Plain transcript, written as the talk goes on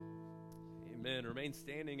Amen. Remain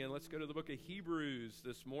standing and let's go to the book of Hebrews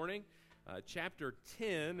this morning. Chapter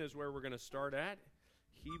 10 is where we're going to start at.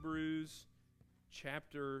 Hebrews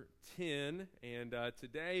chapter 10. And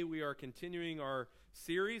today we are continuing our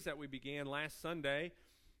series that we began last Sunday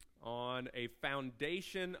on a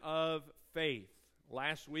foundation of faith.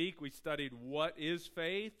 Last week we studied what is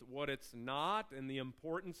faith, what it's not, and the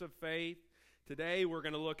importance of faith. Today we're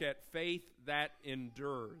going to look at faith that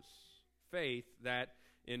endures. Faith that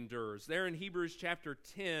endures. There in Hebrews chapter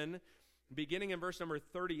 10, beginning in verse number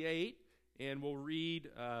 38, and we'll read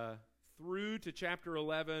through to chapter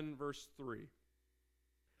 11, verse 3.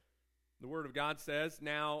 The Word of God says,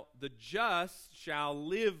 "Now the just shall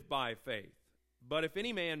live by faith, but if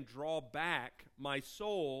any man draw back, my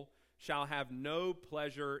soul shall have no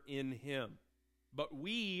pleasure in him. But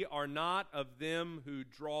we are not of them who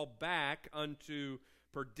draw back unto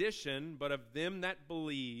perdition, but of them that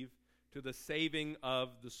believe to the saving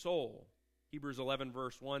of the soul." Hebrews 11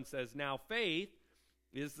 verse 1 says, "Now faith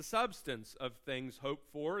is the substance of things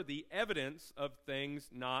hoped for, the evidence of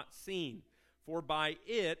things not seen. For by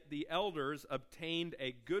it the elders obtained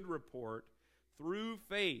a good report. Through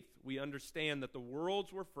faith we understand that the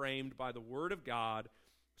worlds were framed by the word of God,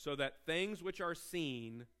 so that things which are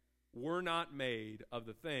seen were not made of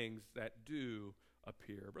the things that do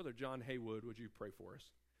appear." Brother John Haywood, would you pray for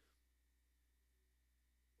us?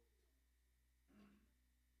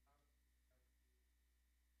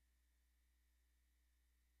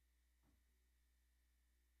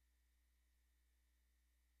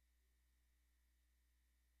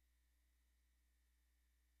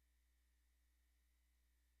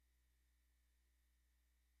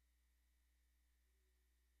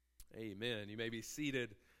 Amen. You may be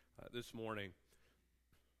seated this morning.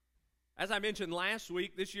 As I mentioned last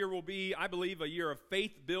week, this year will be, I believe, a year of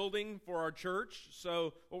faith building for our church.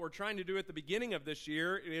 So what we're trying to do at the beginning of this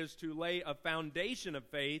year is to lay a foundation of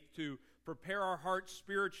faith to prepare our hearts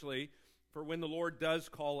spiritually for when the Lord does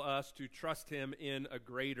call us to trust Him in a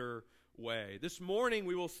greater way. This morning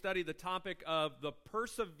we will study the topic of the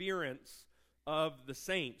perseverance of the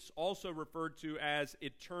saints, also referred to as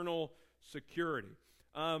eternal security.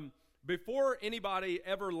 Before anybody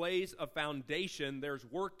ever lays a foundation, there's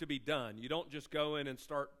work to be done. You don't just go in and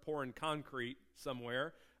start pouring concrete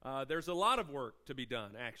somewhere. There's a lot of work to be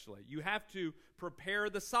done, actually. You have to prepare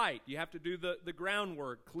the site. You have to do the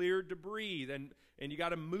groundwork, clear debris, and you got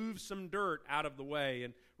to move some dirt out of the way.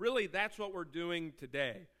 And really, that's what we're doing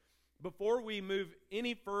today. Before we move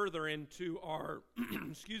any further into our,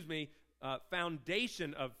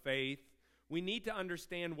 foundation of faith, we need to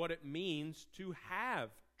understand what it means to have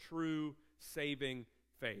true saving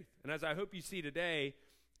faith. And as I hope you see today,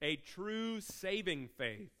 a true saving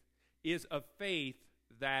faith is a faith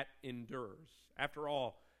that endures. After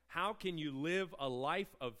all, how can you live a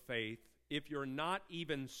life of faith if you're not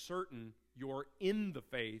even certain you're in the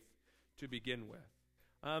faith to begin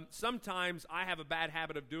with? Sometimes I have a bad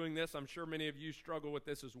habit of doing this. I'm sure many of you struggle with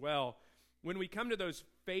this as well. When we come to those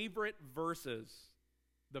favorite verses,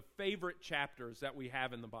 the favorite chapters that we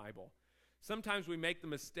have in the Bible, sometimes we make the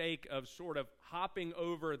mistake of sort of hopping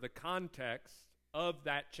over the context of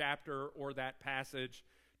that chapter or that passage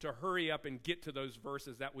to hurry up and get to those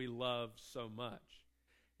verses that we love so much.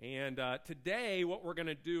 And today what we're going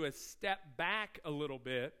to do is step back a little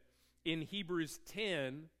bit in Hebrews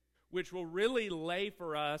 10, which will really lay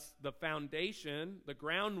for us the foundation, the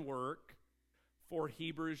groundwork for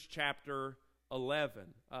Hebrews chapter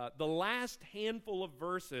 11. The last handful of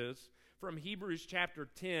verses from Hebrews chapter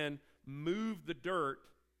 10 move the dirt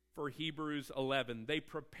for Hebrews 11. They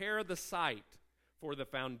prepare the site for the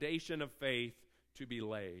foundation of faith to be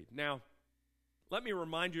laid. Now, let me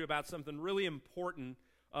remind you about something really important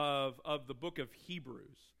of the book of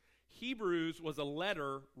Hebrews. Hebrews was a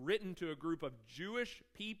letter written to a group of Jewish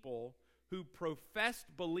people who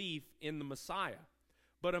professed belief in the Messiah.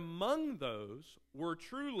 But among those were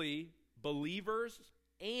truly believers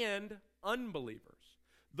and unbelievers,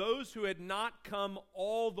 those who had not come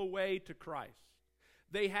all the way to Christ.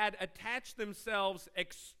 They had attached themselves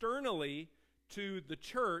externally to the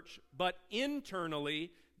church, but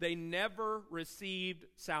internally they never received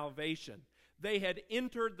salvation. They had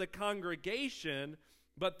entered the congregation,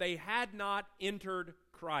 but they had not entered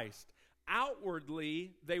Christ.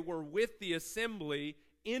 Outwardly, they were with the assembly.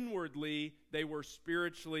 Inwardly, they were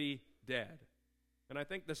spiritually dead. And I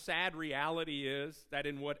think the sad reality is that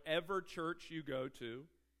in whatever church you go to,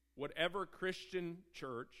 whatever Christian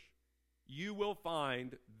church, you will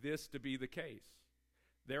find this to be the case.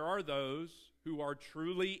 There are those who are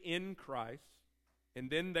truly in Christ, and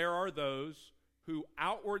then there are those who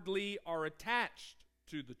outwardly are attached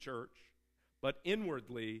to the church, but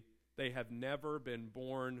inwardly they have never been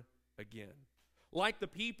born again. Like the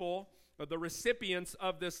people, the recipients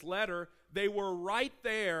of this letter, they were right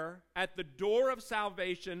there at the door of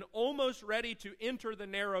salvation, almost ready to enter the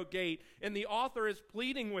narrow gate. And the author is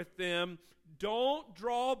pleading with them, don't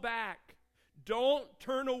draw back. Don't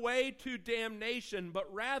turn away to damnation,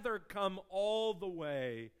 but rather come all the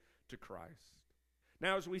way to Christ.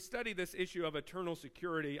 Now, as we study this issue of eternal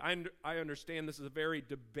security, I understand this is a very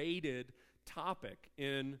debated topic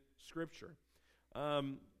in Scripture.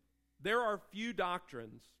 There are few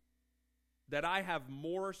doctrines that I have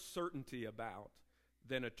more certainty about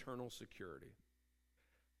than eternal security.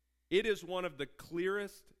 It is one of the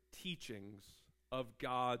clearest teachings of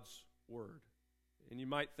God's Word. And you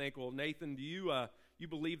might think, well, Nathan, do you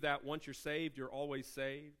believe that once you're saved, you're always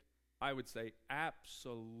saved? I would say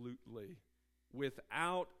absolutely.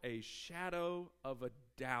 Without a shadow of a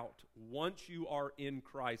doubt, once you are in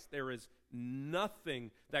Christ, there is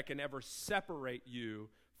nothing that can ever separate you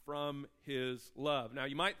from His love. Now,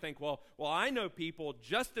 you might think, well, I know people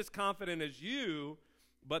just as confident as you,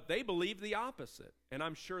 but they believe the opposite. And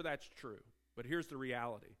I'm sure that's true. But here's the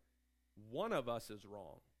reality. One of us is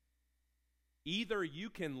wrong. Either you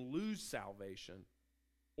can lose salvation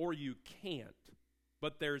or you can't,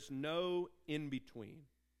 but there's no in between.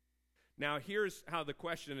 Now, here's how the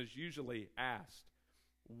question is usually asked.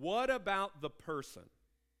 What about the person?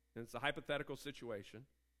 And it's a hypothetical situation.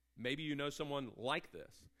 Maybe you know someone like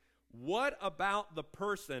this. What about the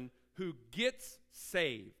person who gets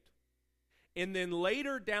saved and then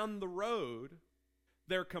later down the road,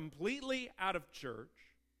 they're completely out of church,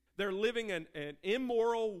 they're living an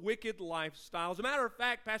immoral, wicked lifestyle. As a matter of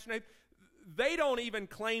fact, Pastor Nate, they don't even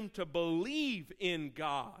claim to believe in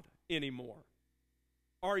God anymore.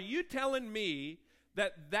 Are you telling me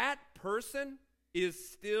that that person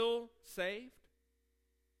is still saved?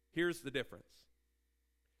 Here's the difference.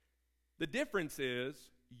 The difference is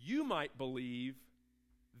you might believe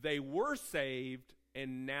they were saved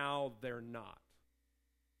and now they're not.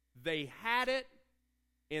 They had it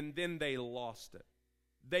and then they lost it.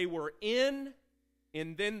 They were in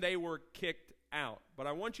and then they were kicked out. But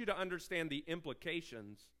I want you to understand the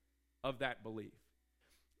implications of that belief.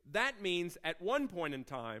 That means at one point in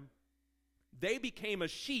time, they became a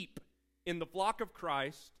sheep in the flock of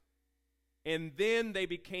Christ, and then they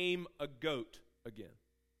became a goat again.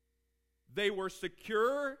 They were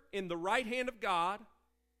secure in the right hand of God,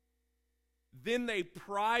 then they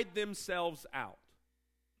pried themselves out.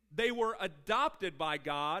 They were adopted by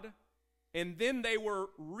God, and then they were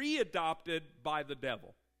readopted by the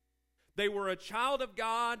devil. They were a child of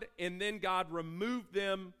God, and then God removed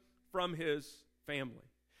them from His family.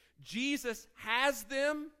 Jesus has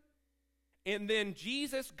them, and then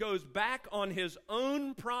Jesus goes back on His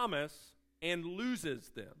own promise and loses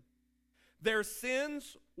them. Their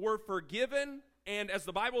sins were forgiven, and as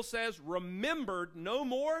the Bible says, remembered no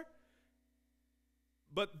more,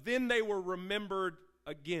 but then they were remembered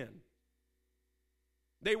again.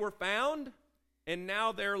 They were found, and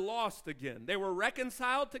now they're lost again. They were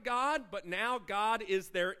reconciled to God, but now God is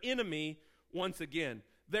their enemy once again.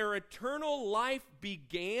 Their eternal life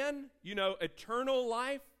began. You know, eternal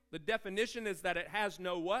life, the definition is that it has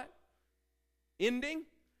no what? Ending.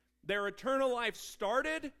 Their eternal life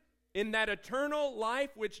started. In that eternal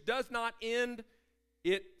life, which does not end,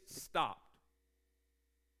 it stopped.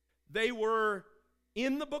 They were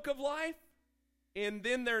in the book of life, and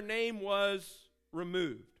then their name was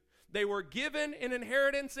removed. They were given an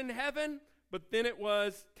inheritance in heaven, but then it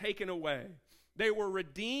was taken away. They were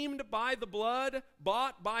redeemed by the blood,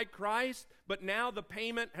 bought by Christ, but now the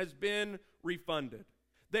payment has been refunded.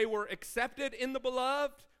 They were accepted in the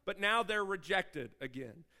beloved, but now they're rejected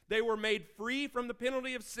again. They were made free from the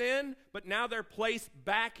penalty of sin, but now they're placed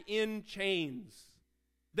back in chains.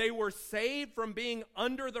 They were saved from being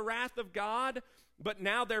under the wrath of God, but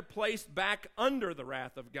now they're placed back under the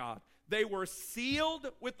wrath of God. They were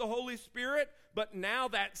sealed with the Holy Spirit, but now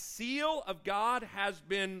that seal of God has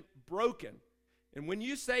been broken. And when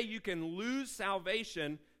you say you can lose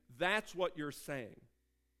salvation, that's what you're saying.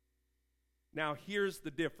 Now, here's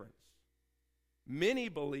the difference. Many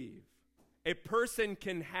believe a person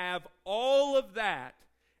can have all of that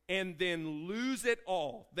and then lose it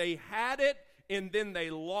all. They had it and then they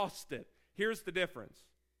lost it. Here's the difference.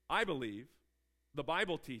 I believe the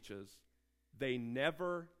Bible teaches they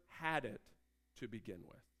never had it to begin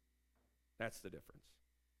with. That's the difference.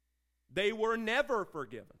 They were never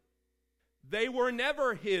forgiven. They were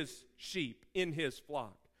never His sheep in His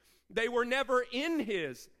flock. They were never in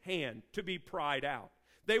His hand to be pried out.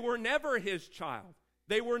 They were never His child.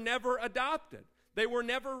 They were never adopted. They were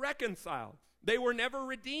never reconciled. They were never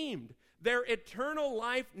redeemed. Their eternal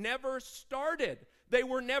life never started. They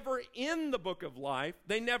were never in the book of life.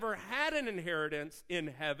 They never had an inheritance in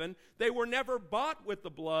heaven. They were never bought with the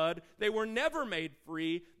blood. They were never made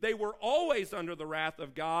free. They were always under the wrath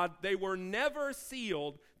of God. They were never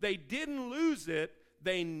sealed. They didn't lose it.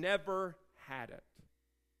 They never had it.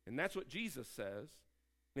 And that's what Jesus says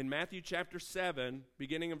in Matthew chapter 7,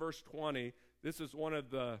 beginning in verse 20. This is one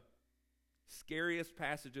of the scariest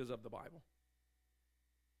passages of the Bible.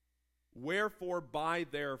 Wherefore by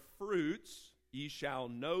their fruits ye shall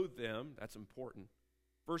know them. That's important.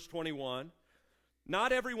 Verse 21,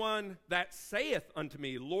 not everyone that saith unto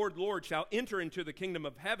me, Lord, Lord, shall enter into the kingdom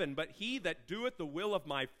of heaven, but he that doeth the will of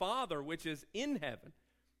my Father which is in heaven.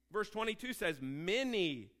 Verse 22 says,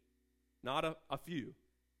 many, not a few,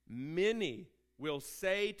 many will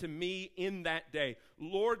say to me in that day,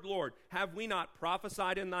 Lord, Lord, have we not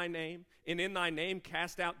prophesied in thy name, and in thy name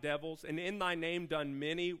cast out devils, and in thy name done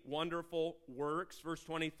many wonderful works? Verse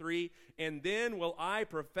 23, and then will I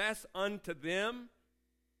profess unto them,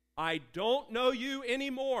 I don't know you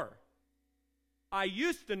anymore. I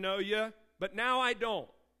used to know you, but now I don't.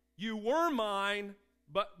 You were mine,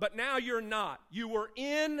 but now you're not. You were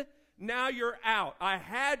in, now you're out. I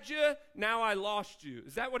had you, now I lost you.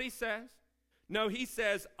 Is that what he says? No, he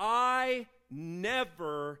says, I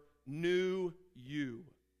never knew you.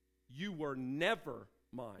 You were never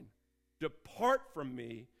mine. Depart from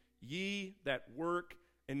me, ye that work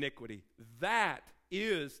iniquity. That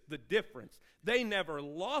is the difference. They never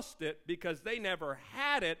lost it because they never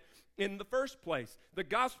had it in the first place. The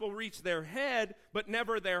gospel reached their head, but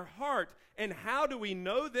never their heart. And how do we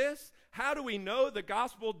know this? How do we know the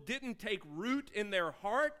gospel didn't take root in their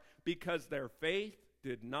heart? Because their faith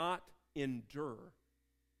did not endure.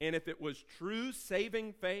 And if it was true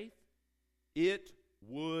saving faith, it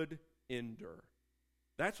would endure.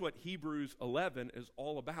 That's what Hebrews 11 is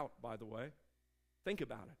all about, by the way. Think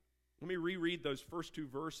about it. Let me reread those first two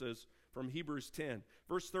verses from Hebrews 10.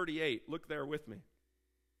 Verse 38, look there with me.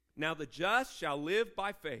 Now the just shall live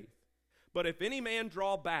by faith, but if any man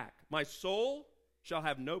draw back, my soul shall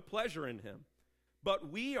have no pleasure in him.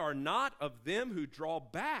 But we are not of them who draw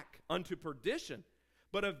back unto perdition,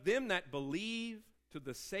 but of them that believe to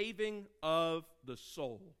the saving of the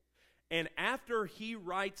soul. And after he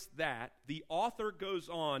writes that, the author goes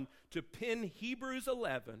on to pen Hebrews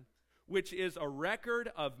 11, which is a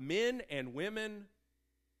record of men and women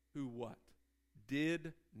who what?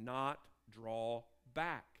 Did not draw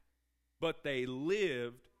back, but they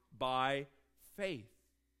lived by faith.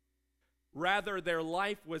 Rather, their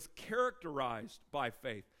life was characterized by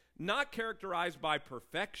faith, not characterized by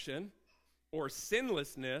perfection or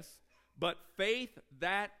sinlessness, but faith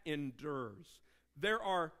that endures. There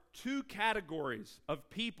are two categories of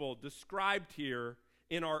people described here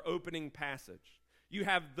in our opening passage. You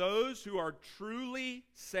have those who are truly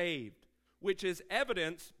saved, which is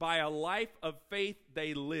evidenced by a life of faith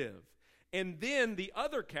they live. And then the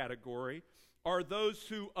other category are those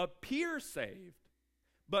who appear saved,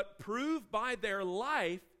 but prove by their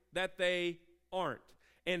life that they aren't.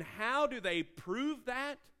 And how do they prove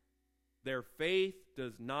that? Their faith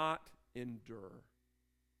does not endure.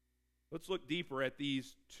 Let's look deeper at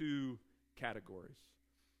these two categories.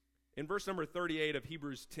 In verse number 38 of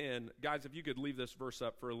Hebrews 10, guys, if you could leave this verse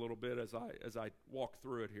up for a little bit as I walk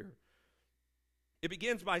through it here. It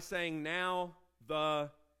begins by saying, now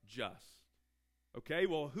the just. Okay,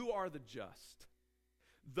 well, who are the just?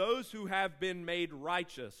 Those who have been made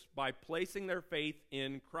righteous by placing their faith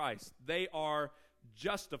in Christ. They are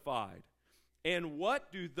justified. And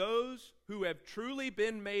what do those who have truly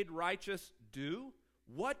been made righteous do?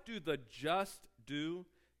 What do the just do?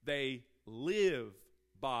 They live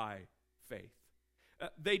by faith.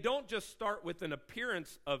 They don't just start with an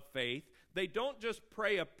appearance of faith. They don't just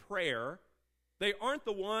pray a prayer. They aren't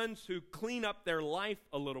the ones who clean up their life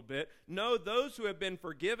a little bit. No, those who have been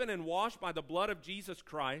forgiven and washed by the blood of Jesus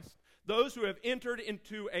Christ, those who have entered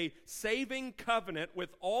into a saving covenant with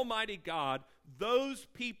Almighty God, those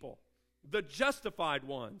people, the justified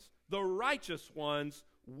ones, the righteous ones,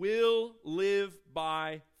 will live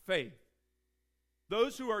by faith.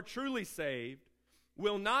 Those who are truly saved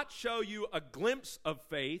will not show you a glimpse of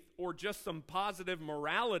faith or just some positive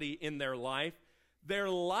morality in their life. Their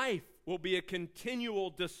life will be a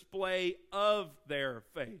continual display of their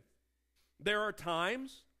faith. There are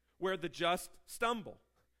times where the just stumble.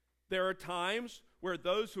 There are times where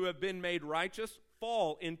those who have been made righteous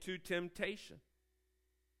fall into temptation.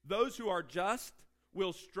 Those who are just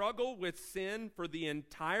will struggle with sin for the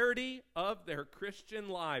entirety of their Christian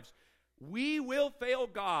lives. We will fail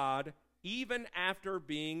God even after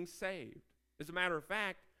being saved. As a matter of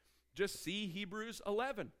fact, just see Hebrews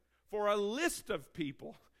 11. for a list of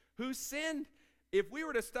people who sinned. If we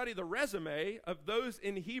were to study the resume of those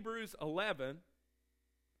in Hebrews 11,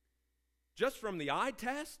 just from the eye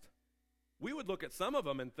test, we would look at some of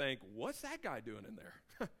them and think, what's that guy doing in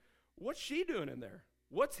there? What's she doing in there?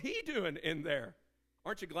 What's he doing in there?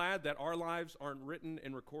 Aren't you glad that our lives aren't written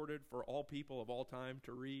and recorded for all people of all time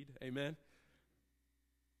to read? Amen?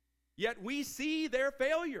 Yet we see their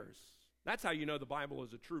failures. That's how you know the Bible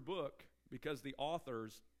is a true book, because the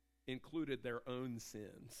authors included their own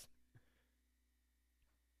sins.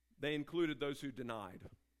 They included those who denied,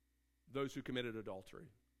 those who committed adultery,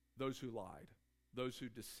 those who lied, those who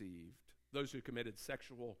deceived, those who committed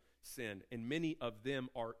sexual sin, and many of them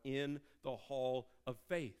are in the hall of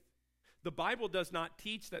faith. The Bible does not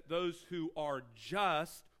teach that those who are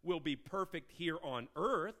just will be perfect here on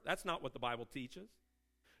earth. That's not what the Bible teaches.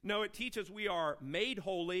 No, it teaches we are made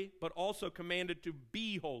holy, but also commanded to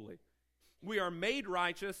be holy. We are made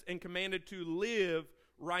righteous and commanded to live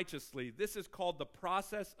righteously. This is called the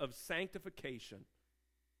process of sanctification.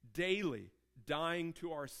 Daily dying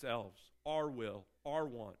to ourselves, our will, our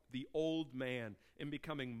want, the old man, and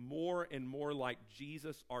becoming more and more like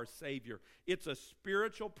Jesus, our Savior. It's a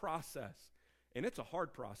spiritual process, and it's a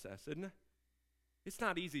hard process, isn't it? It's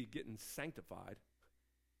not easy getting sanctified.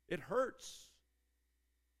 It hurts,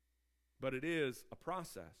 but it is a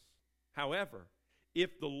process. However,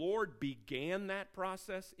 if the Lord began that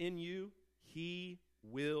process in you, he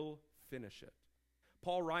will finish it.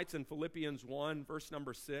 Paul writes in Philippians 1, verse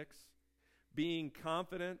number 6, being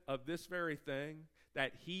confident of this very thing,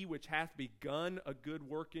 that he which hath begun a good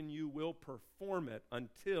work in you will perform it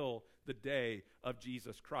until the day of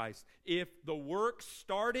Jesus Christ. If the work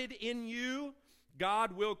started in you,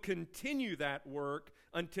 God will continue that work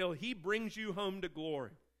until he brings you home to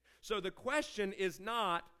glory. So the question is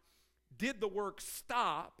not, did the work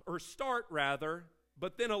stop, or start rather,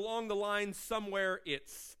 but then along the line somewhere it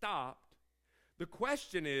stopped? The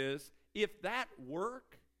question is, if that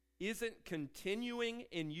work isn't continuing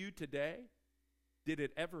in you today, did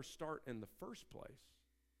it ever start in the first place,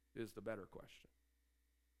 is the better question.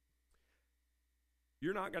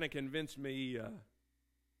 You're not going to convince me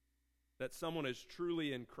that someone is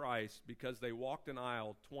truly in Christ because they walked an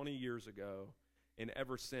aisle 20 years ago and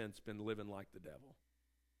ever since been living like the devil.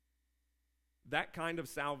 That kind of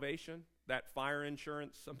salvation, that fire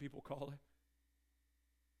insurance, some people call it,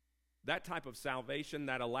 that type of salvation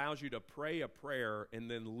that allows you to pray a prayer and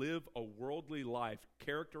then live a worldly life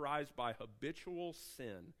characterized by habitual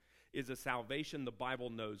sin is a salvation the Bible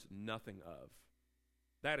knows nothing of.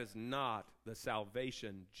 That is not the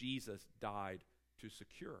salvation Jesus died to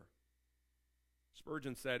secure.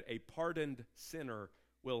 Spurgeon said, a pardoned sinner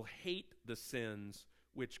will hate the sins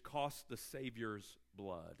which cost the Savior's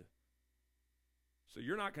blood. So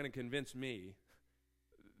you're not going to convince me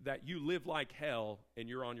that you live like hell and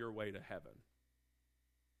you're on your way to heaven.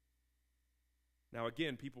 Now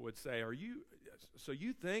again, people would say, so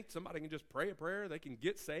you think somebody can just pray a prayer, they can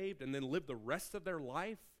get saved and then live the rest of their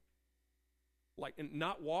life like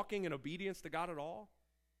not walking in obedience to God at all?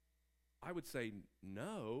 I would say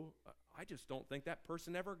no. I just don't think that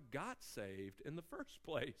person ever got saved in the first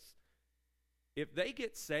place. If they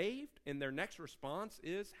get saved and their next response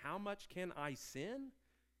is, how much can I sin?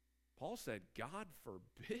 Paul said, God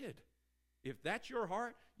forbid. If that's your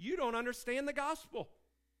heart, you don't understand the gospel.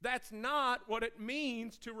 That's not what it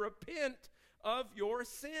means to repent of your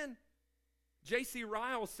sin. J.C.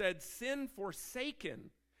 Ryle said, sin forsaken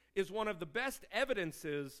is one of the best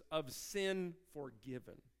evidences of sin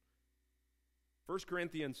forgiven. 1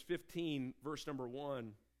 Corinthians 15, verse number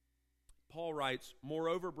 1, Paul writes,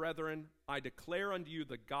 moreover, brethren, I declare unto you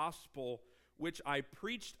the gospel which I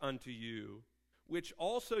preached unto you, which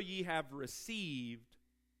also ye have received,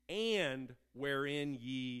 and wherein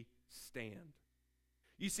ye stand.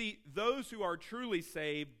 You see, those who are truly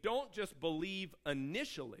saved don't just believe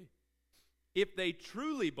initially. If they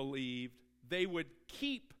truly believed, they would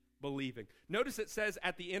keep believing. Notice it says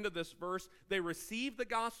at the end of this verse, they received the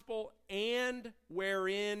gospel and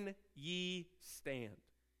wherein ye stand.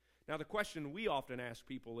 Now the question we often ask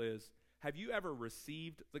people is, have you ever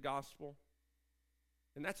received the gospel?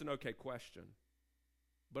 And that's an okay question.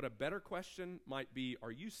 But a better question might be,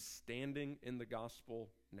 are you standing in the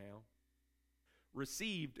gospel now?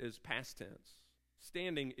 Received is past tense.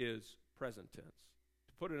 Standing is present tense.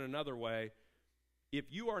 To put it another way, if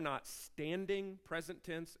you are not standing present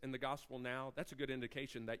tense in the gospel now, that's a good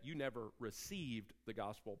indication that you never received the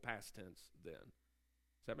gospel past tense then.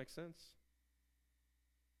 Does that make sense?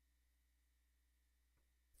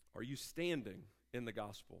 Are you standing in the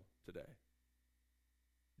gospel today?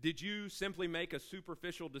 Did you simply make a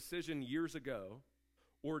superficial decision years ago,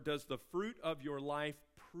 or does the fruit of your life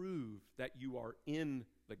prove that you are in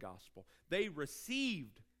the gospel? They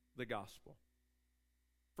received the gospel.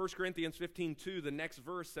 1 Corinthians 15:2, the next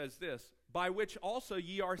verse says this, by which also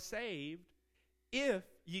ye are saved, if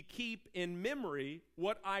ye keep in memory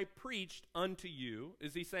what I preached unto you.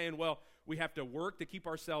 Is he saying, well, we have to work to keep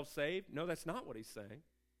ourselves saved? No, that's not what he's saying.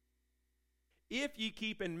 If ye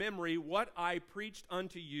keep in memory what I preached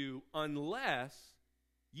unto you, unless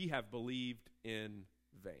ye have believed in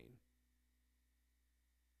vain.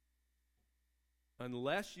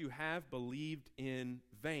 Unless you have believed in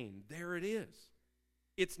vain. There it is.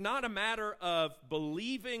 It's not a matter of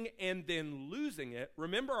believing and then losing it.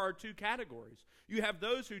 Remember our two categories. You have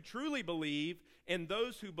those who truly believe and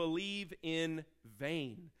those who believe in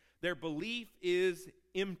vain. Their belief is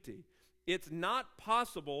empty. It's not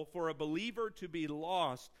possible for a believer to be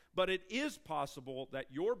lost, but it is possible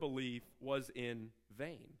that your belief was in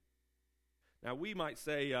vain. Now, we might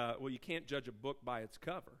say, well, you can't judge a book by its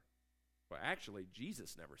cover. Well, actually,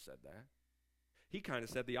 Jesus never said that. He kind of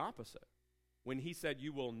said the opposite. When he said,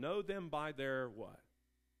 you will know them by their what?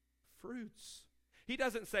 Fruits. He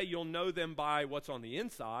doesn't say you'll know them by what's on the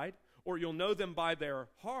inside, or you'll know them by their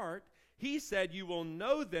heart. He said you will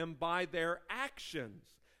know them by their actions.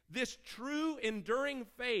 This true, enduring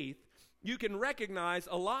faith, you can recognize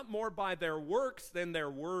a lot more by their works than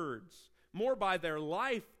their words, more by their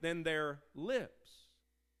life than their lips.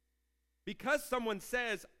 Because someone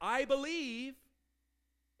says, I believe,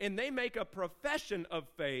 and they make a profession of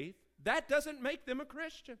faith, that doesn't make them a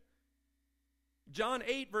Christian. John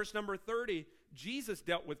 8, verse number 30, Jesus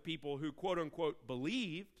dealt with people who, quote unquote,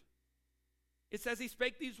 believed. It says he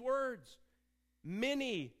spake these words.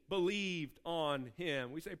 Many believed on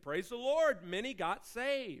him. We say, praise the Lord, many got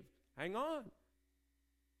saved. Hang on.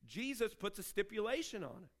 Jesus puts a stipulation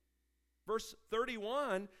on it. Verse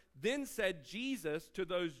 31, then said Jesus to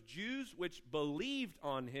those Jews which believed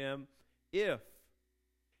on him, if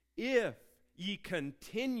ye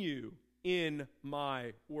continue in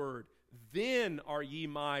my word, then are ye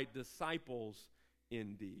my disciples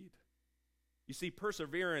indeed. You see,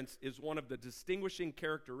 perseverance is one of the distinguishing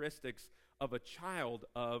characteristics of a child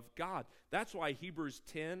of God. That's why Hebrews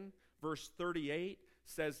 10, verse 38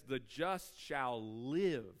 says, the just shall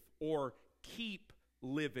live or keep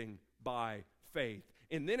living by faith.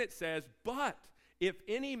 And then it says, but if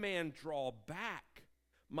any man draw back,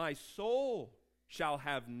 my soul shall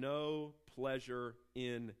have no pleasure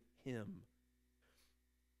in him.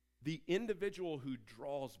 The individual who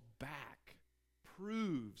draws back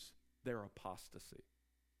proves their apostasy.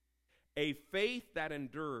 A faith that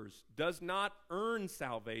endures does not earn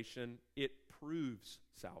salvation, it proves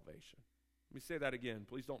salvation. Let me say that again.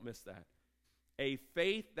 Please don't miss that. A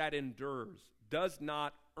faith that endures does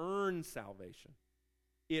not earn salvation,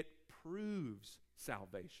 it proves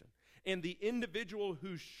salvation. And the individual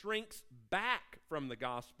who shrinks back from the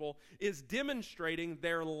gospel is demonstrating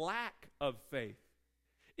their lack of faith.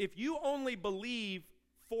 If you only believe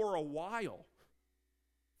for a while,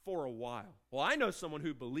 well, I know someone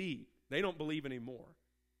who believed. They don't believe anymore.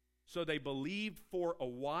 So they believed for a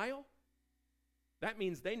while. That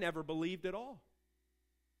means they never believed at all.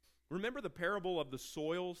 Remember the parable of the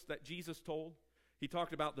soils that Jesus told? He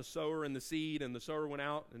talked about the sower and the seed, and the sower went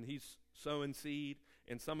out and he's sowing seed,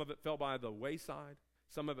 and some of it fell by the wayside,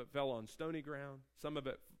 some of it fell on stony ground, some of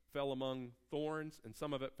it fell among thorns, and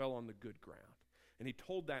some of it fell on the good ground. And he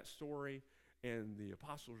told that story, and the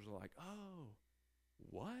apostles were like, oh,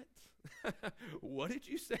 what? What did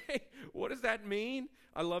you say? What does that mean?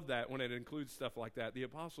 I love that when it includes stuff like that. The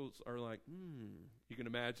apostles are like, you can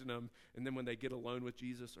imagine them. And then when they get alone with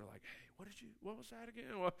Jesus, they're like, hey, what was that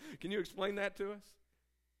again? Well, can you explain that to us?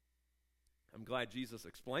 I'm glad Jesus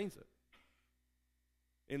explains it.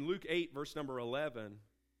 In Luke 8, verse number 11,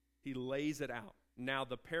 he lays it out. Now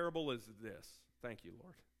the parable is this. Thank you,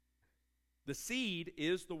 Lord. The seed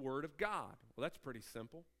is the word of God. Well, that's pretty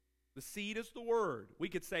simple. The seed is the word. We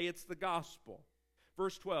could say it's the gospel.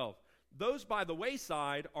 Verse 12, those by the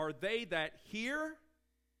wayside are they that hear,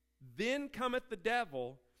 then cometh the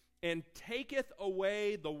devil, and taketh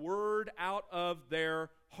away the word out of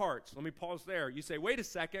their hearts. Let me pause there. You say, wait a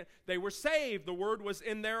second, they were saved. The word was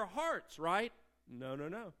in their hearts, right? No.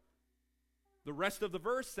 The rest of the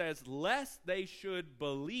verse says, lest they should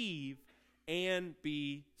believe and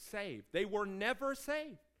be saved. They were never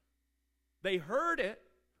saved. They heard it.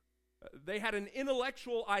 They had an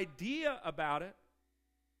intellectual idea about it,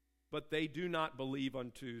 but they do not believe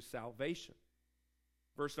unto salvation.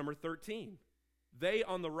 Verse number 13. They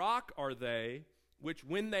on the rock are they, which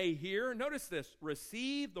when they hear, notice this,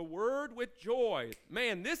 receive the word with joy.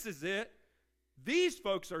 Man, this is it. These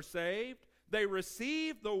folks are saved. They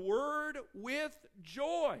receive the word with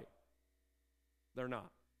joy. They're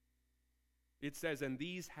not. It says, and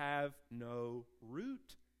these have no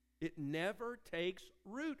root. It never takes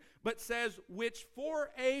root, but says, which for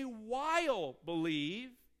a while believe,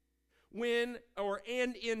 and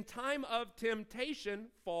in time of temptation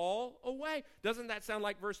fall away. Doesn't that sound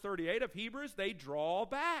like verse 38 of Hebrews? They draw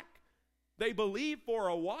back. They believe for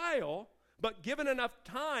a while, but given enough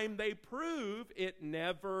time, they prove it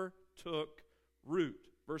never took root.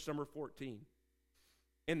 Verse number 14.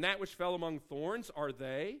 And that which fell among thorns are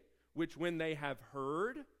they, which when they have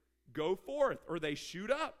heard, go forth, or they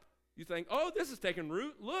shoot up. You think, oh, this is taking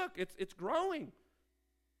root. Look, it's growing.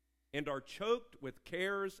 And are choked with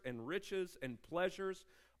cares and riches and pleasures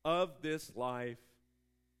of this life.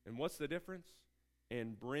 And what's the difference?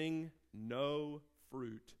 And bring no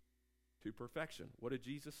fruit to perfection. What did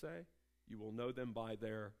Jesus say? You will know them by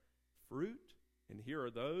their fruit. And here are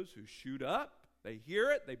those who shoot up. They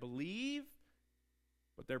hear it, they believe,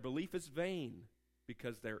 but their belief is vain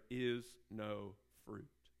because there is no fruit.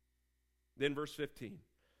 Then verse 15.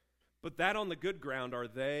 But that on the good ground are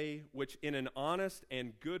they which in an honest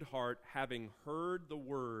and good heart, having heard the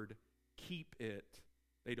word, keep it.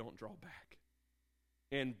 They don't draw back.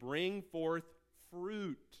 And bring forth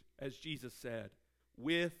fruit, as Jesus said,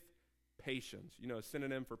 with patience. You know, a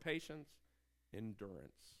synonym for patience?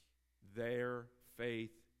 Endurance. Their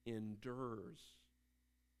faith endures.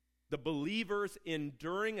 The believer's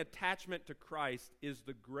enduring attachment to Christ is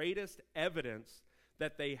the greatest evidence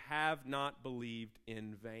that they have not believed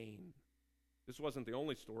in vain. This wasn't the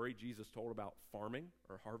only story Jesus told about farming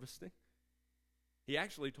or harvesting. He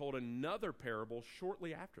actually told another parable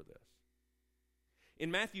shortly after this. In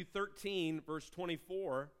Matthew 13, verse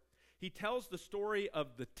 24, he tells the story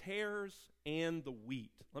of the tares and the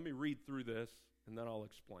wheat. Let me read through this, and then I'll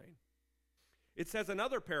explain. It says,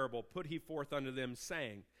 another parable put he forth unto them,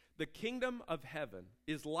 saying, the kingdom of heaven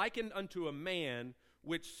is likened unto a man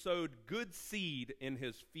which sowed good seed in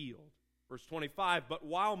his field. Verse 25, but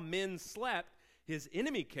while men slept, his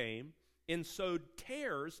enemy came and sowed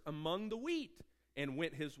tares among the wheat and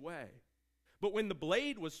went his way. But when the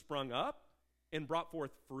blade was sprung up and brought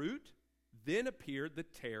forth fruit, then appeared the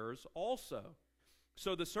tares also.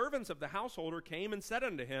 So the servants of the householder came and said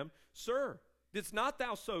unto him, Sir, didst not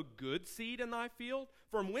thou sow good seed in thy field?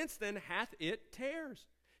 From whence then hath it tares?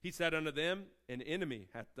 He said unto them, An enemy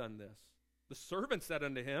hath done this. The servant said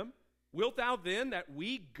unto him, Wilt thou then that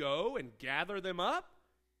we go and gather them up?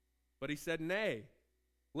 But he said, Nay,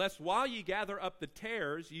 lest while ye gather up the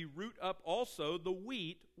tares, ye root up also the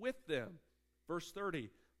wheat with them. Verse 30,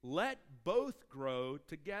 let both grow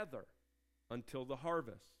together until the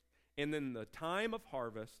harvest. And in the time of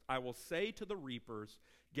harvest, I will say to the reapers,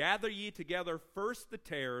 Gather ye together first the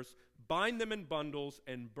tares, bind them in bundles,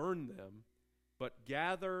 and burn them, but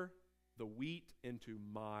gather the wheat into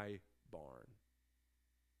my barn.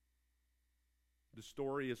 The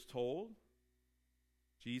story is told.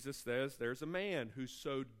 Jesus says there's a man who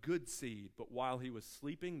sowed good seed, but while he was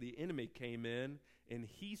sleeping, the enemy came in and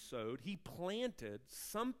he planted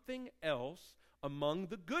something else among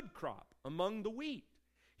the good crop, among the wheat.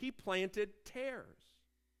 He planted tares.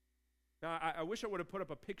 Now, I wish I would have put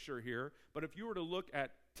up a picture here, but if you were to look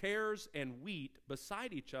at tares and wheat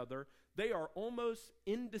beside each other, they are almost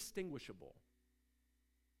indistinguishable.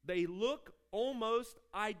 They look almost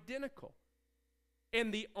identical.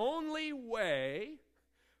 And the only way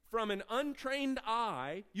from an untrained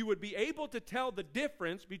eye you would be able to tell the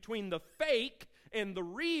difference between the fake and the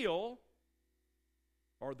real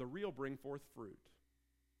are the real bring forth fruit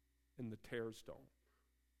and the tares don't.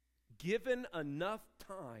 Given enough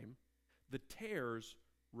time, the tares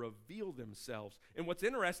reveal themselves. And what's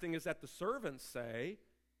interesting is that the servants say,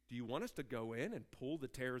 do you want us to go in and pull the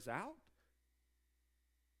tares out?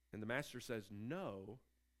 And the master says, no,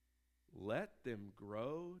 let them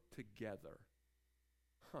grow together.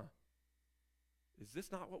 Is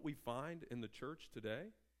this not what we find in the church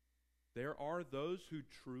today? There are those who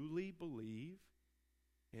truly believe,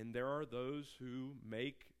 and there are those who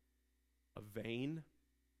make a vain,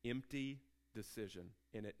 empty decision,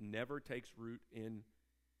 and it never takes root in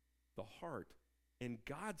the heart. And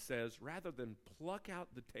God says, rather than pluck out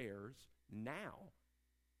the tares now,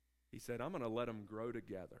 he said, I'm going to let them grow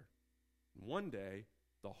together. One day,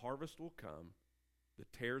 the harvest will come, the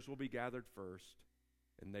tares will be gathered first,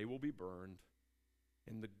 and they will be burned,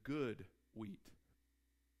 and the good wheat,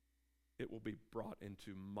 it will be brought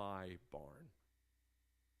into my barn.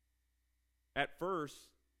 At first,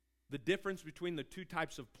 the difference between the two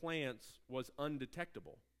types of plants was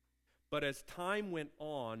undetectable. But as time went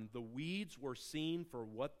on, the weeds were seen for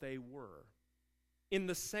what they were. In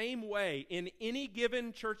the same way, in any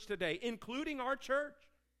given church today, including our church,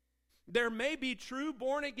 there may be true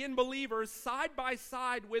born-again believers side by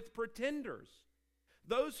side with pretenders.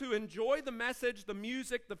 Those who enjoy the message, the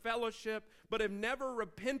music, the fellowship, but have never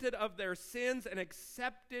repented of their sins and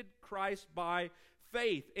accepted Christ by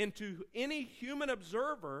faith. And to any human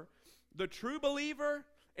observer, the true believer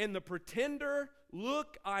and the pretender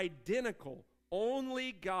look identical.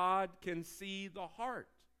 Only God can see the heart.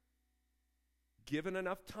 Given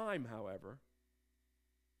enough time, however,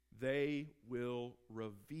 they will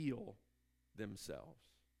reveal themselves.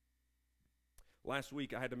 Last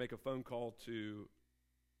week, I had to make a phone call to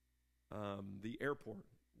the airport.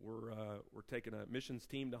 We're taking a missions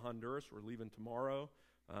team to Honduras. We're leaving tomorrow.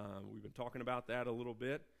 We've been talking about that a little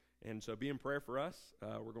bit, and so be in prayer for us.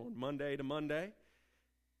 We're going Monday to Monday.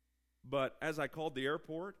 But as I called the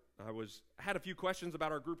airport, I had a few questions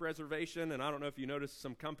about our group reservation, and I don't know if you noticed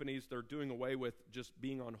some companies, they're doing away with just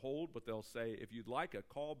being on hold, but they'll say, if you'd like a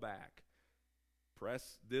call back,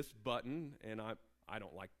 press this button, and I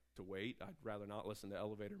don't like to wait. I'd rather not listen to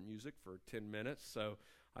elevator music for 10 minutes, so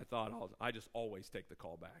I thought I just always take the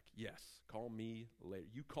call back. Yes, call me later.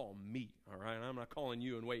 You call me, all right? I'm not calling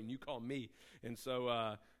you and waiting. You call me. And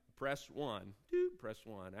so press 1. Doop, press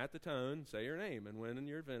 1. At the tone, say your name. And when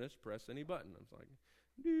you're finished, press any button. It's like,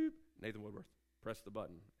 doop, Nathan Woodworth. Press the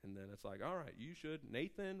button. And then it's like, all right, you should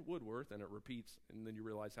Nathan Woodworth. And it repeats. And then you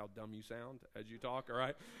realize how dumb you sound as you talk, all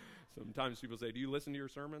right? Sometimes people say, do you listen to your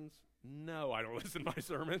sermons? No, I don't listen to my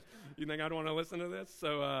sermons. You think I don't want to listen to this?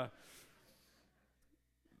 So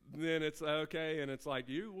then it's okay, and it's like,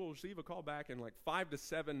 you will receive a call back in like 5 to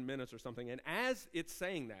 7 minutes or something. And as it's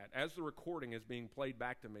saying that, as the recording is being played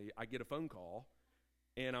back to me, I get a phone call,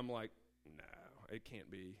 and I'm like, no, it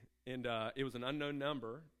can't be. And it was an unknown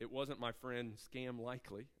number. It wasn't my friend Scam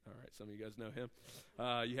Likely. All right, some of you guys know him.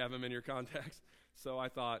 You have him in your contacts. So I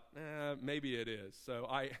thought, maybe it is. So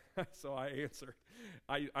I answered.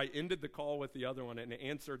 I ended the call with the other one and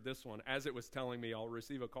answered this one as it was telling me I'll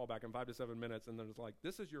receive a call back in 5 to 7 minutes. And then it's like,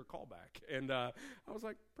 this is your call back. And I was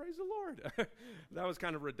like, praise the Lord. That was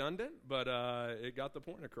kind of redundant, but it got the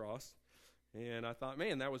point across. And I thought,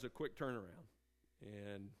 man, that was a quick turnaround.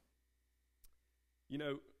 And, you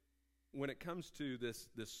know, when it comes to this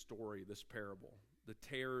story, this parable, the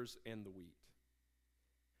tares and the wheat,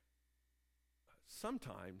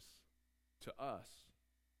 sometimes to us,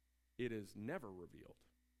 it is never revealed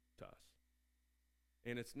to us.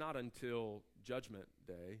 And it's not until Judgment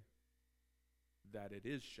Day that it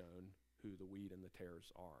is shown who the wheat and the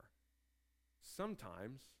tares are.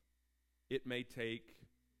 Sometimes it may take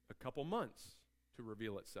a couple months to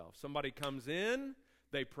reveal itself. Somebody comes in,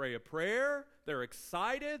 they pray a prayer, they're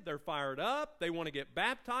excited, they're fired up, they want to get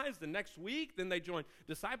baptized the next week, then they join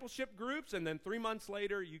discipleship groups, and then 3 months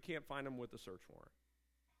later, you can't find them with a search warrant.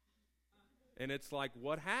 And it's like,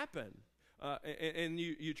 what happened? And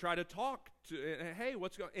you try to talk to, hey,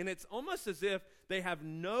 what's going on? And it's almost as if they have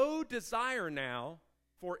no desire now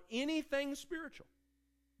for anything spiritual.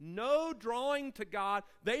 No drawing to God.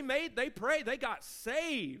 They prayed, they got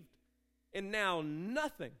saved, and now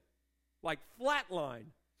nothing. Like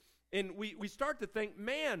flatline. And we start to think,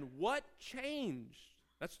 man, what changed?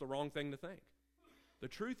 That's the wrong thing to think. The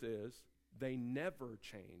truth is, they never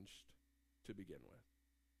changed to begin with.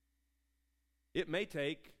 It may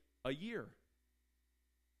take a year.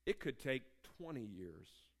 It could take 20 years.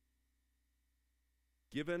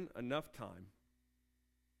 Given enough time,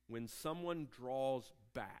 when someone draws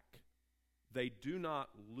back, they do not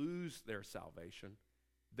lose their salvation.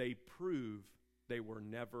 They prove they were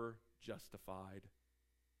never justified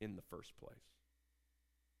in the first place.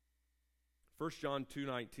 1 John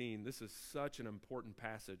 2:19, this is such an important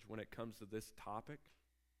passage when it comes to this topic.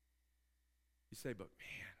 You say, but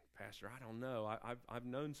man, Pastor, I don't know. I've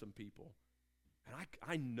known some people, and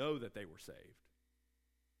I know that they were saved.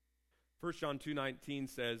 1 John 2:19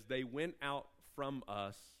 says, they went out from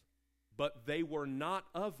us, but they were not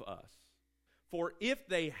of us. For if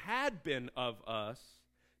they had been of us,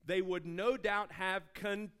 they would no doubt have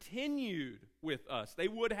continued with us. They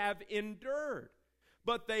would have endured.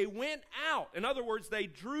 But they went out. In other words, they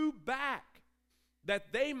drew back,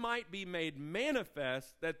 that they might be made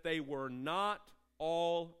manifest that they were not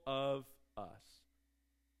all of us.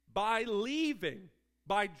 By leaving,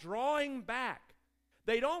 by drawing back,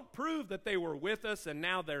 they don't prove that they were with us and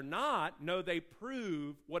now they're not. No, they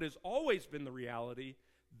prove what has always been the reality.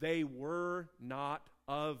 They were not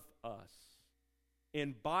of us.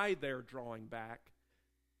 And by their drawing back,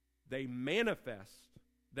 they manifest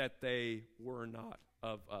that they were not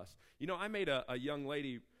of us. You know, I made a young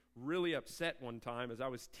lady really upset one time as I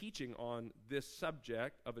was teaching on this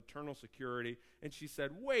subject of eternal security, and she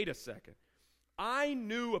said, wait a second. I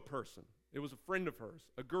knew a person. It was a friend of hers,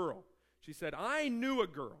 a girl. She said, I knew a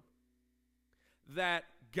girl that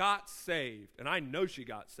got saved, and I know she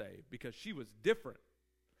got saved because she was different.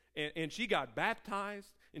 And she got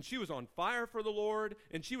baptized, and she was on fire for the Lord,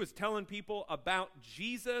 and she was telling people about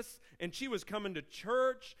Jesus, and she was coming to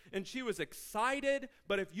church, and she was excited.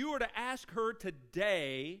 But if you were to ask her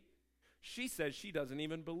today, she says she doesn't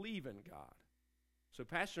even believe in God. So,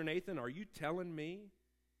 Pastor Nathan, are you telling me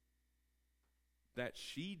that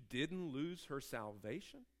she didn't lose her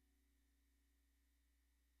salvation?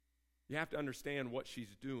 You have to understand what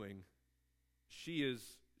she's doing. She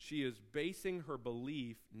is basing her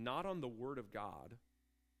belief not on the Word of God,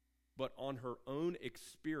 but on her own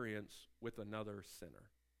experience with another sinner.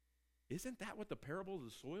 Isn't that what the parable of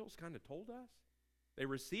the soils kind of told us? They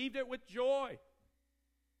received it with joy,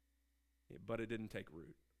 but it didn't take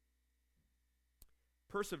root.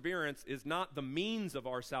 Perseverance is not the means of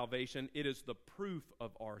our salvation, it is the proof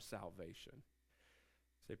of our salvation.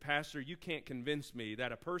 Say, Pastor, you can't convince me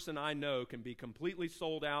that a person I know can be completely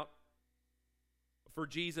sold out for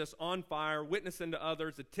Jesus, on fire, witnessing to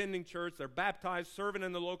others, attending church, they're baptized, serving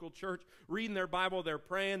in the local church, reading their Bible, they're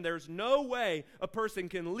praying. There's no way a person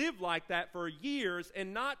can live like that for years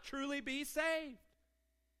and not truly be saved.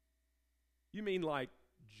 You mean like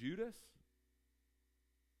Judas?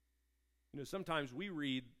 You know, sometimes we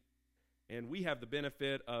read and we have the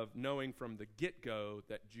benefit of knowing from the get-go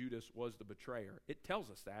that Judas was the betrayer. It tells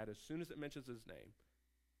us that as soon as it mentions his name.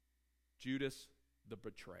 Judas the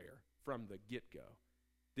betrayer. From the get-go.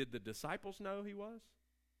 Did the disciples know he was?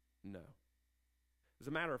 No. As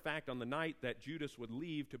a matter of fact, on the night that Judas would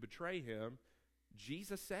leave to betray him,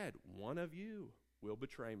 Jesus said, one of you will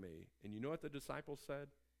betray me. And you know what the disciples said?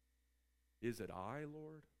 Is it I,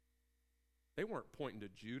 Lord? They weren't pointing to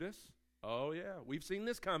Judas. Oh yeah, we've seen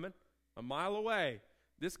this coming a mile away.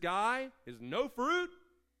 This guy is no fruit.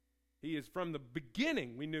 He is from the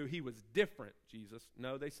beginning. We knew he was different, Jesus.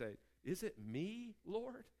 No, they say, is it me,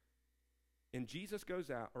 Lord? And Jesus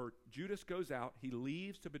goes out, or Judas goes out, he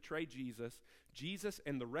leaves to betray Jesus. Jesus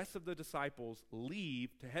and the rest of the disciples leave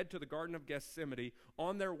to head to the Garden of Gethsemane.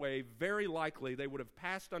 On their way, very likely, they would have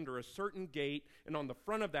passed under a certain gate, and on the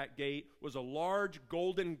front of that gate was a large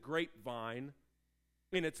golden grapevine.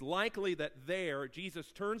 And it's likely that there,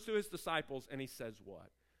 Jesus turns to his disciples and he says what?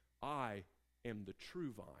 I am the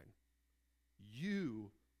true vine.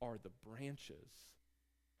 You are the branches.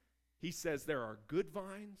 He says there are good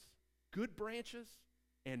vines, good branches,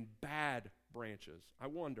 and bad branches. I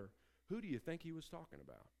wonder, who do you think he was talking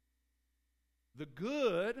about? The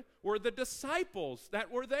good were the disciples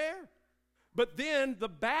that were there. But then the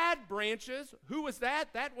bad branches, who was that?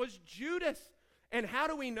 That was Judas. And how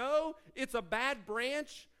do we know it's a bad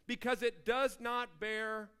branch? Because it does not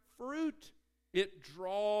bear fruit. It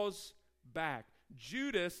draws back.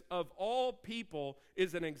 Judas, of all people,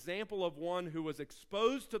 is an example of one who was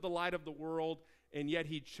exposed to the light of the world, and yet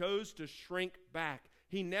he chose to shrink back.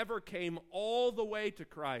 He never came all the way to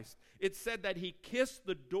Christ. It said that he kissed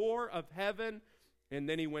the door of heaven, and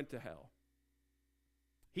then he went to hell.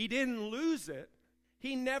 He didn't lose it.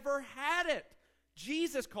 He never had it.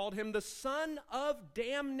 Jesus called him the son of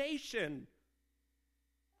damnation.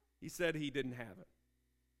 He said he didn't have it.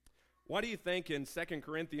 Why do you think in 2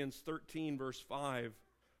 Corinthians 13, verse 5,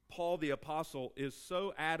 Paul the apostle is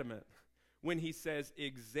so adamant when he says,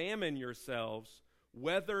 examine yourselves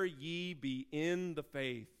whether ye be in the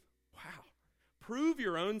faith? Wow. Prove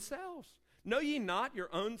your own selves. Know ye not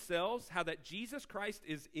your own selves how that Jesus Christ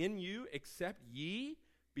is in you, except ye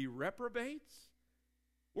be reprobates?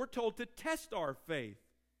 We're told to test our faith.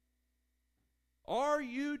 Are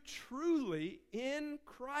you truly in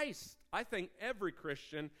Christ? I think every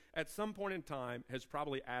Christian at some point in time has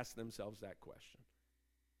probably asked themselves that question.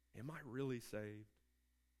 Am I really saved?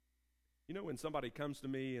 You know, when somebody comes to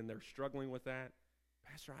me and they're struggling with that,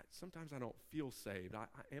 Pastor, sometimes I don't feel saved.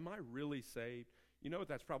 Am I really saved? You know what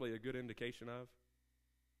that's probably a good indication of?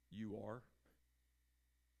 You are.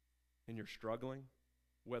 And you're struggling,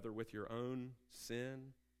 whether with your own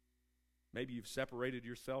sin. Maybe you've separated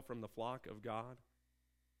yourself from the flock of God.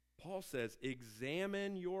 Paul says,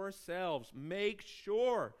 examine yourselves. Make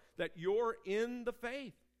sure that you're in the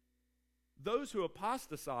faith. Those who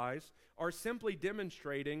apostatize are simply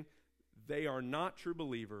demonstrating they are not true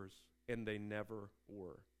believers, and they never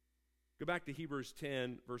were. Go back to Hebrews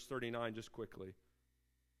 10, verse 39, just quickly.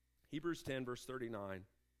 Hebrews 10, verse 39.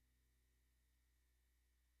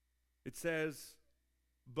 It says,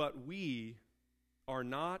 but we are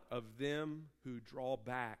not of them who draw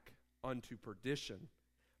back unto perdition,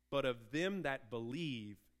 but of them that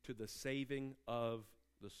believe to the saving of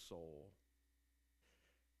the soul.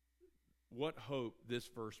 What hope this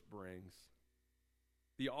verse brings.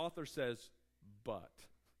 The author says, but.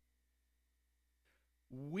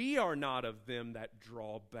 We are not of them that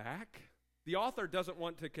draw back. The author doesn't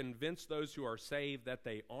want to convince those who are saved that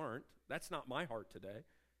they aren't. That's not my heart today.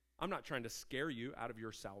 I'm not trying to scare you out of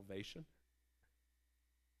your salvation.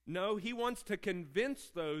 No, he wants to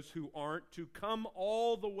convince those who aren't to come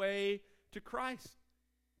all the way to Christ.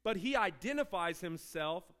 But he identifies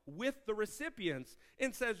himself with the recipients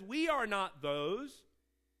and says, we are not those,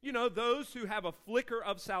 those who have a flicker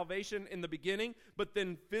of salvation in the beginning, but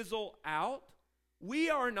then fizzle out. We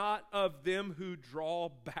are not of them who draw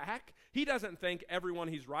back. He doesn't think everyone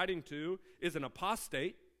he's writing to is an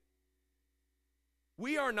apostate.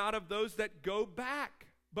 We are not of those that go back,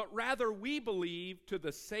 but rather we believe to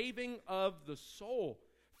the saving of the soul.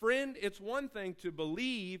 Friend, it's one thing to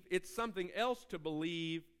believe, it's something else to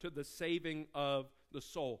believe to the saving of the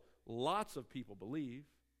soul. Lots of people believe.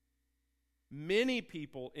 Many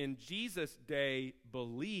people in Jesus' day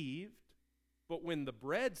believed, but when the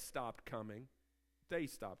bread stopped coming, they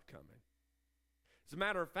stopped coming. As a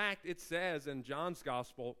matter of fact, it says in John's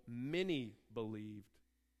gospel, many believed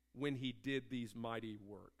when he did these mighty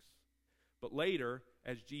works. But later,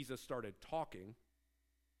 as Jesus started talking,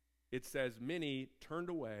 it says many turned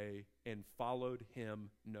away and followed him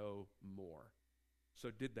no more.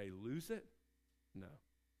 So did they lose it? No.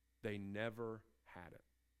 They never had it.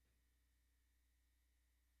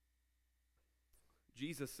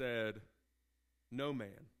 Jesus said, no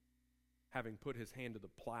man, having put his hand to the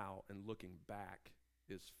plow and looking back,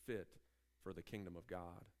 is fit for the kingdom of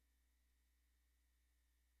God.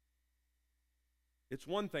 It's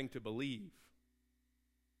one thing to believe.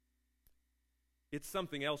 It's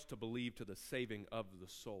something else to believe to the saving of the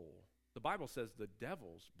soul. The Bible says the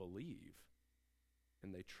devils believe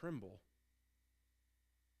and they tremble.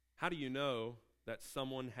 How do you know that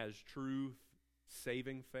someone has true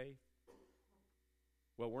saving faith?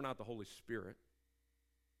 Well, we're not the Holy Spirit.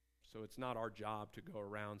 So it's not our job to go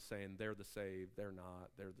around saying they're the saved, they're not,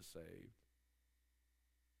 they're the saved.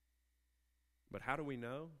 But how do we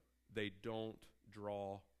know? They don't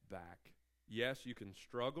draw back. Yes, you can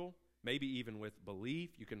struggle, maybe even with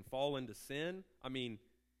belief. You can fall into sin. I mean,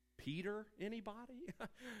 Peter, anybody?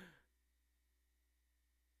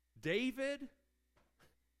 David?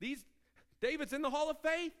 David's in the Hall of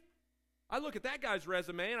Faith. I look at that guy's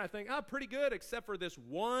resume and I think, pretty good, except for this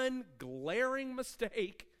one glaring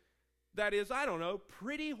mistake that is,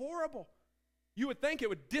 pretty horrible. You would think it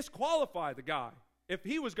would disqualify the guy. If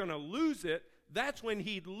he was going to lose it, that's when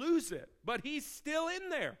he'd lose it. But he's still in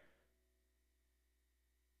there.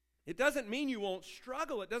 It doesn't mean you won't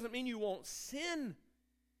struggle. It doesn't mean you won't sin.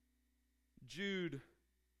 Jude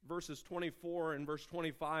verses 24 and verse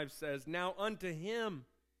 25 says, now unto him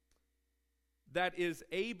that is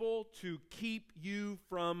able to keep you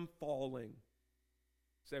from falling.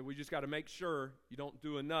 Say, we just got to make sure you don't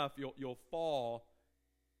do enough, you'll fall.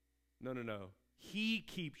 No. He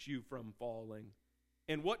keeps you from falling.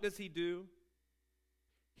 And what does he do?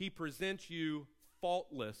 He presents you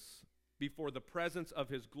faultless before the presence of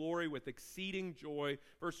his glory with exceeding joy.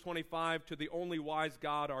 Verse 25, to the only wise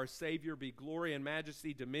God, our Savior, be glory and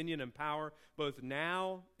majesty, dominion and power, both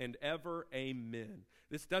now and ever. Amen.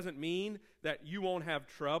 This doesn't mean that you won't have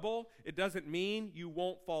trouble. It doesn't mean you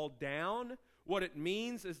won't fall down. What it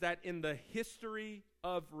means is that in the history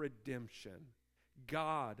of redemption,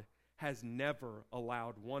 God has never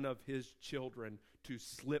allowed one of his children to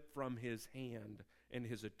slip from his hand and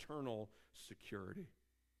his eternal security.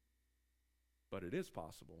 But it is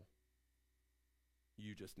possible.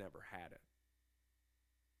 You just never had it.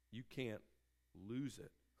 You can't lose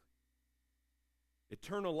it.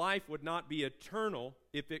 Eternal life would not be eternal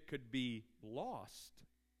if it could be lost.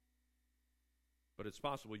 But it's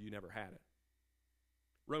possible you never had it.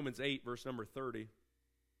 Romans 8, verse number 30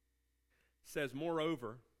 says,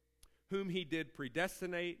 moreover, whom he did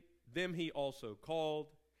predestinate, them he also called,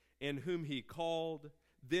 and whom he called,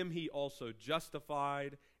 them he also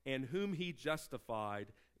justified, and whom he justified,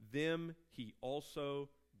 them he also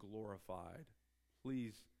glorified.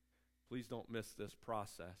 Please don't miss this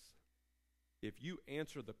process. If you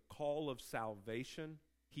answer the call of salvation,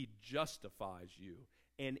 he justifies you.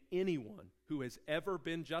 And anyone who has ever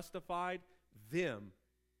been justified, them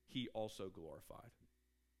he also glorified.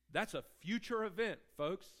 That's a future event,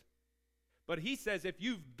 folks. But he says if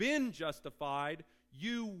you've been justified,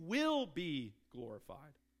 you will be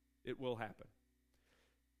glorified. It will happen.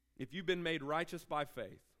 If you've been made righteous by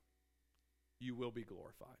faith, you will be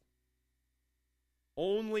glorified.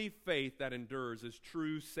 Only faith that endures is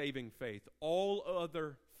true saving faith. All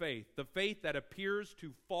other faith, the faith that appears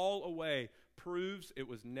to fall away, proves it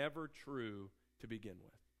was never true to begin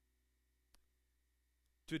with.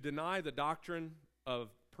 To deny the doctrine of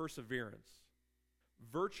perseverance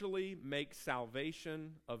virtually makes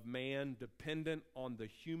salvation of man dependent on the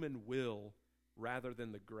human will rather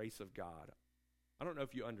than the grace of God. I don't know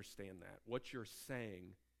if you understand that, what you're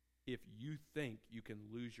saying, if you think you can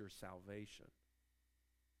lose your salvation.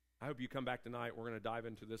 I hope you come back tonight. We're going to dive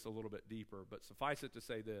into this a little bit deeper, but suffice it to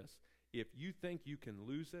say this. If you think you can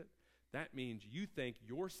lose it, that means you think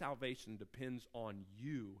your salvation depends on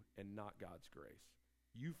you and not God's grace.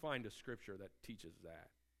 You find a scripture that teaches that.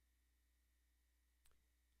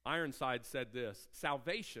 Ironside said this: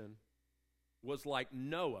 salvation was like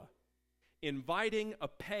Noah inviting a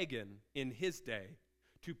pagan in his day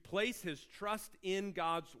to place his trust in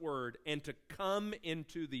God's word and to come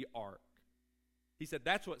into the ark. He said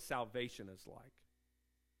that's what salvation is like.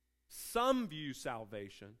 Some view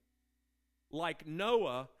salvation like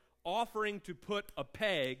Noah offering to put a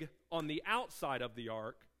peg on the outside of the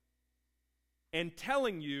ark and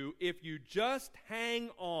telling you if you just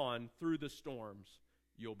hang on through the storms,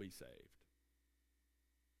 you'll be saved.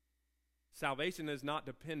 Salvation is not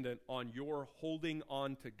dependent on your holding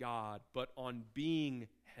on to God, but on being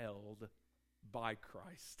held by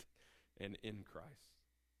Christ and in Christ.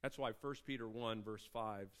 That's why 1 Peter 1 verse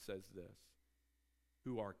 5 says this: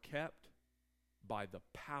 who are kept by the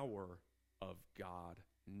power of God,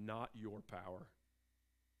 not your power.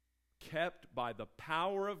 Kept by the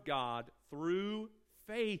power of God through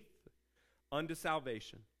faith unto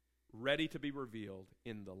salvation, ready to be revealed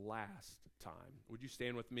in the last time. Would you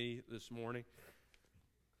stand with me this morning?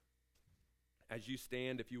 As you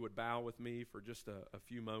stand, if you would bow with me for just a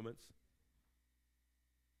few moments.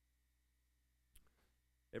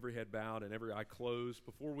 Every head bowed and every eye closed.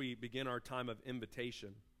 Before we begin our time of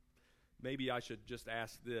invitation, maybe I should just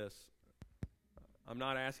ask this. I'm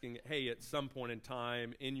not asking, hey, at some point in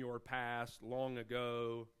time, in your past, long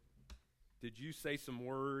ago, did you say some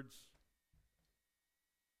words?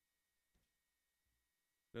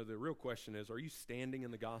 No, the real question is, are you standing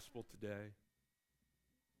in the gospel today?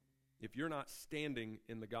 If you're not standing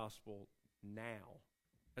in the gospel now,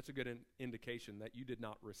 that's a good indication that you did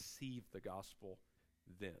not receive the gospel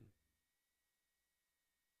then.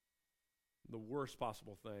 The worst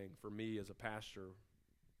possible thing for me as a pastor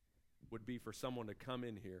would be for someone to come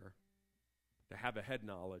in here, to have a head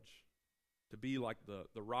knowledge, to be like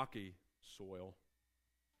the rocky soil,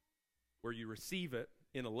 where you receive it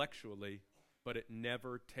intellectually, but it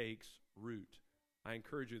never takes root. I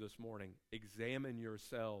encourage you this morning, examine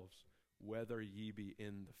yourselves whether ye be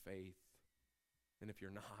in the faith. And if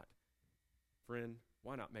you're not, friend,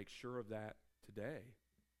 why not make sure of that today?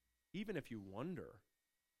 Even if you wonder,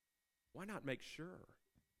 why not make sure?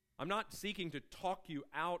 I'm not seeking to talk you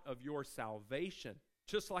out of your salvation.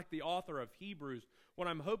 Just like the author of Hebrews, what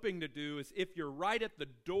I'm hoping to do is, if you're right at the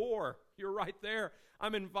door, you're right there,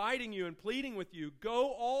 I'm inviting you and pleading with you,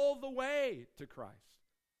 go all the way to Christ.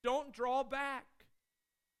 Don't draw back.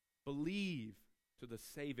 Believe to the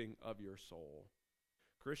saving of your soul.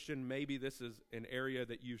 Christian, maybe this is an area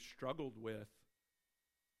that you've struggled with.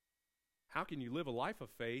 How can you live a life of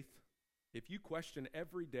faith if you question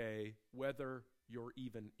every day whether you're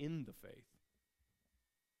even in the faith?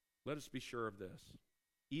 Let us be sure of this.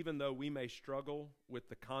 Even though we may struggle with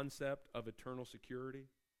the concept of eternal security,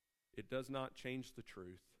 it does not change the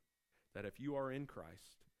truth that if you are in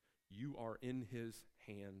Christ, you are in His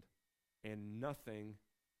hand, and nothing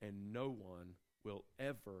and no one will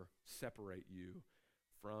ever separate you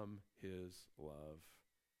from His love.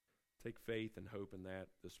 Take faith and hope in that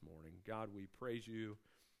this morning. God, we praise you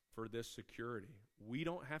for this security. We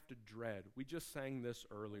don't have to dread. We just sang this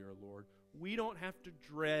earlier, Lord. We don't have to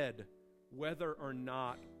dread whether or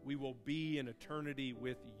not we will be in eternity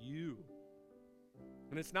with you.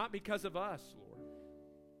 And it's not because of us, Lord,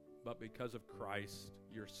 but because of Christ,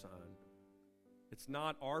 your Son. It's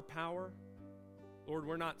not our power. Lord,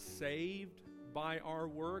 we're not saved by our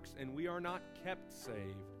works, and we are not kept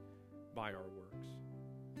saved by our works.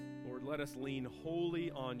 Lord, let us lean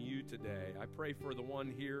wholly on you today. I pray for the one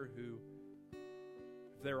here who,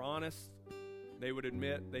 if they're honest, they would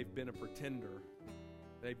admit they've been a pretender.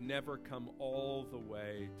 They've never come all the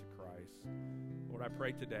way to Christ. Lord, I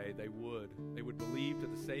pray today they would believe to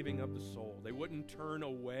the saving of the soul. They wouldn't turn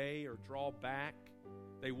away or draw back.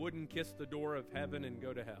 They wouldn't kiss the door of heaven and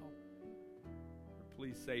go to hell. Lord,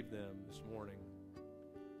 please save them this morning.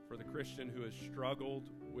 For the Christian who has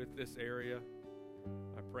struggled with this area,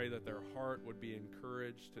 I pray that their heart would be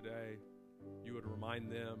encouraged today. You would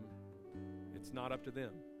remind them It's not up to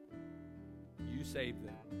them. You save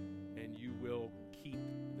them, and you will keep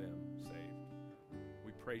them saved.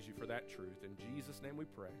 We praise you for that truth. In Jesus' name we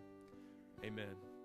pray. Amen.